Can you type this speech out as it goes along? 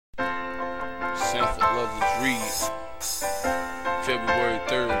Sanford Lovelace Reed, February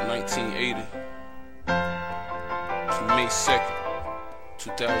 3rd, 1980 to May 2nd,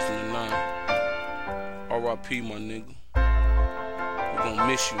 2009. R.I.P. my nigga. We gon'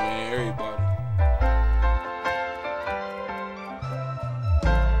 miss you, man, everybody.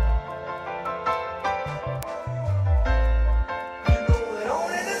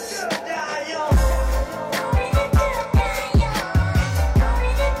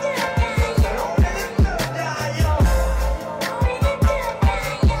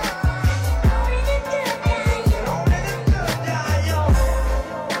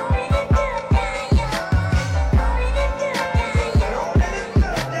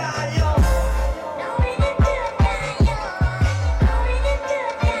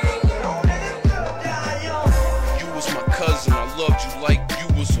 Cousin, I loved you like you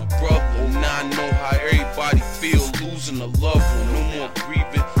was a brother. Now I know how everybody feel losing a loved one. No more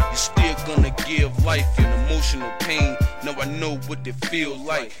grieving, you're still gonna give life in emotional pain. Now I know what it feel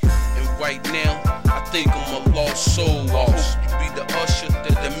like. And right now, I think I'm a lost soul. I hope you be the usher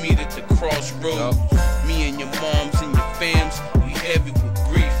that I meet at the crossroads. Me and your moms and your fams, we heavy with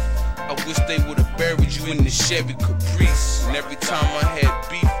grief. I wish they would've buried you in the Chevy Caprice. And every time I had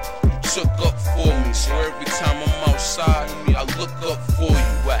beef, took up for me, so every time I'm outside, I look up for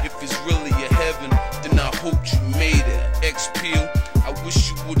you. If it's really a heaven, then I hope you made it. X-Peel, I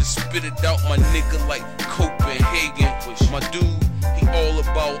wish you would've spit it out, my nigga, like Copenhagen. My dude, he all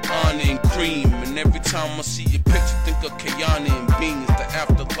about honor and cream, and every time I see your picture, think of Kayana and Beans. The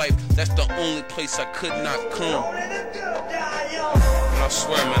afterlife, that's the only place I could not come. And I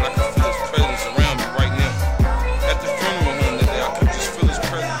swear, man, I can feel his presence around me right now. At the funeral home today, I could just feel his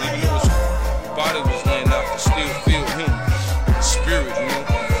presence. Body was laying out, I still feel him, the spirit, you know.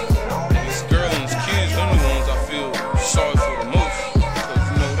 And this girl and his kids, them the ones I feel sorry for the most, because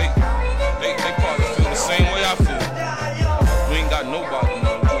you know they probably feel the same way I feel. We ain't got nobody, you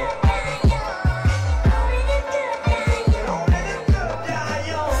know.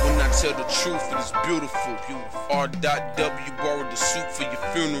 When I tell the truth, it is beautiful. R.W. borrowed the suit for your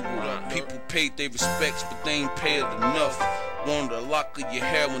funeral. People paid their respects, but they ain't paid enough. Wanted a lock of your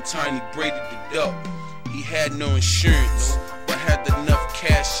hair when Tiny braided it up. He had no insurance, but had enough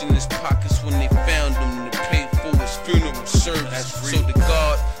cash in his pockets when they found him to pay for his funeral service. So to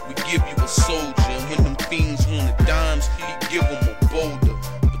God, we give you a soldier, and when them fiends wanted dimes, he give them a boulder.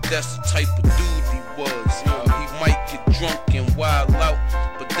 But that's the type of dude he was. He might get drunk and wild out,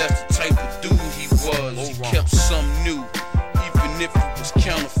 but that's the type of dude he was. He kept some new, even if it was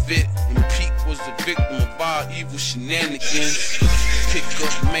counterfeit. And Pete was the victim of our evil shenanigans. Pick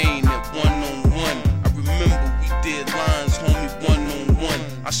up Maine at 1-on-1. I remember we did lines, homie,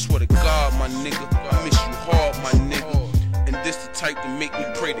 1-on-1. I swear to God, my nigga, I miss you hard, my nigga. And this the type to make me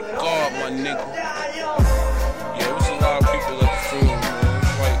pray to God, my nigga. Yeah, it was a lot of people at the funeral, man.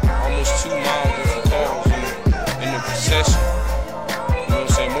 It's like almost 2 miles worth of cars in the procession. You know what I'm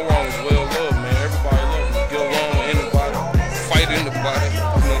saying? Moeron was well loved, man. Everybody loved him. Get along with anybody, fight anybody. You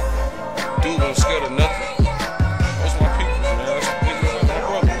know, dude wasn't scared of nothing. Those my people, man. That's niggas like my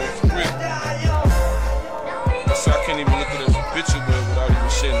brother, man, for real. That's why I can't even look at it as a obituary without even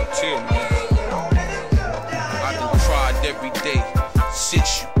shedding a tear, man. I done cried every day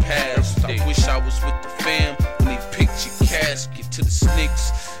since you passed. I wish I was with the fam when they picked your casket. To the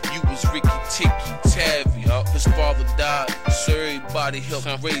Snicks, you was Ricky, Ticky, Tavi. His father died, so everybody helped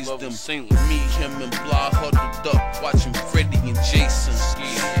raise them. Me, him, and Blah huddled up, watching Freddie and Jason.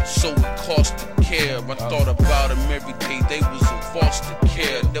 So it cost the care. I thought about him every day. They was in foster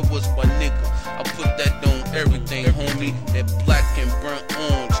care. That was my nigga. I put that on everything, homie. That black and burnt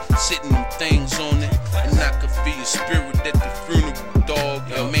orange, sitting them things on it. And I could feel your spirit at the funeral, dog.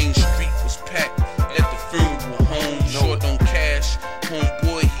 And Main Street was packed at the funeral home. Short on cash,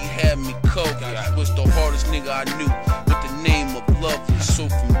 homeboy, he had me covered. He was the hardest nigga I knew, with the name of Lovelace. So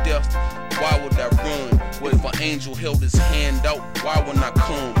from death, why would I run? If an angel held his hand out, why